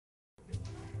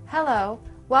Hello,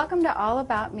 welcome to All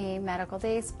About Me Medical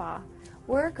Day Spa.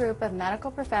 We're a group of medical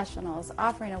professionals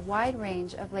offering a wide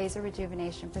range of laser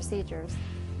rejuvenation procedures.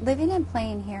 Living and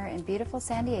playing here in beautiful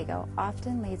San Diego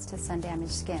often leads to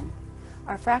sun-damaged skin.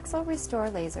 Our Fraxel Restore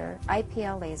Laser,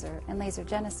 IPL laser, and Laser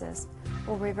Genesis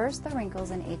will reverse the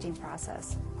wrinkles and aging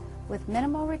process. With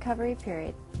minimal recovery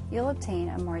period, you'll obtain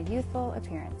a more youthful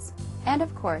appearance. And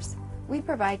of course, we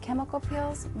provide chemical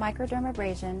peels,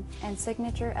 microdermabrasion, and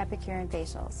signature epicurean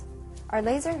facials. Our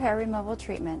laser hair removal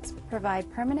treatments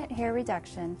provide permanent hair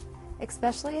reduction,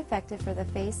 especially effective for the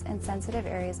face and sensitive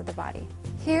areas of the body.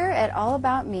 Here at All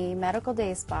About Me Medical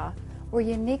Day Spa, we're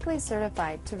uniquely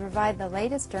certified to provide the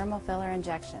latest dermal filler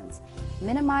injections.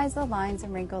 Minimize the lines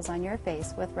and wrinkles on your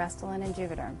face with Restylane and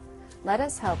Juvederm. Let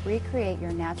us help recreate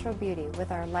your natural beauty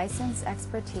with our licensed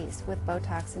expertise with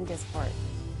Botox and Dysport.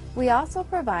 We also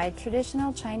provide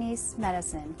traditional Chinese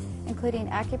medicine, including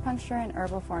acupuncture and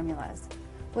herbal formulas.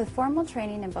 With formal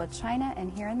training in both China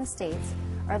and here in the States,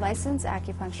 our licensed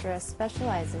acupuncturist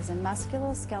specializes in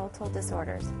musculoskeletal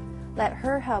disorders. Let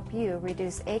her help you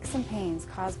reduce aches and pains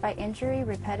caused by injury,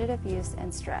 repetitive use,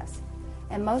 and stress.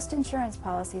 And most insurance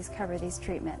policies cover these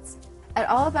treatments. At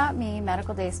All About Me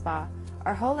Medical Day Spa,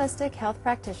 our holistic health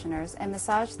practitioners and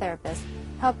massage therapists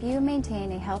help you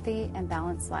maintain a healthy and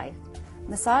balanced life.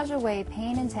 Massage away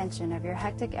pain and tension of your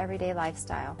hectic everyday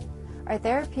lifestyle. Our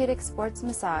therapeutic sports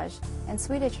massage and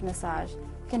Swedish massage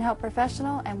can help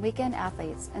professional and weekend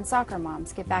athletes and soccer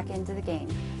moms get back into the game.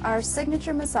 Our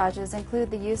signature massages include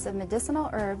the use of medicinal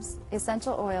herbs,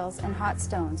 essential oils, and hot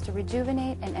stones to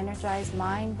rejuvenate and energize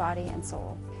mind, body, and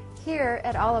soul. Here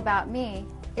at All About Me,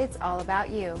 it's all about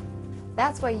you.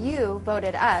 That's why you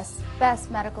voted us Best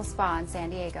Medical Spa in San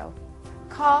Diego.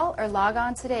 Call or log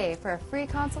on today for a free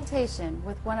consultation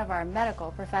with one of our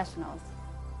medical professionals.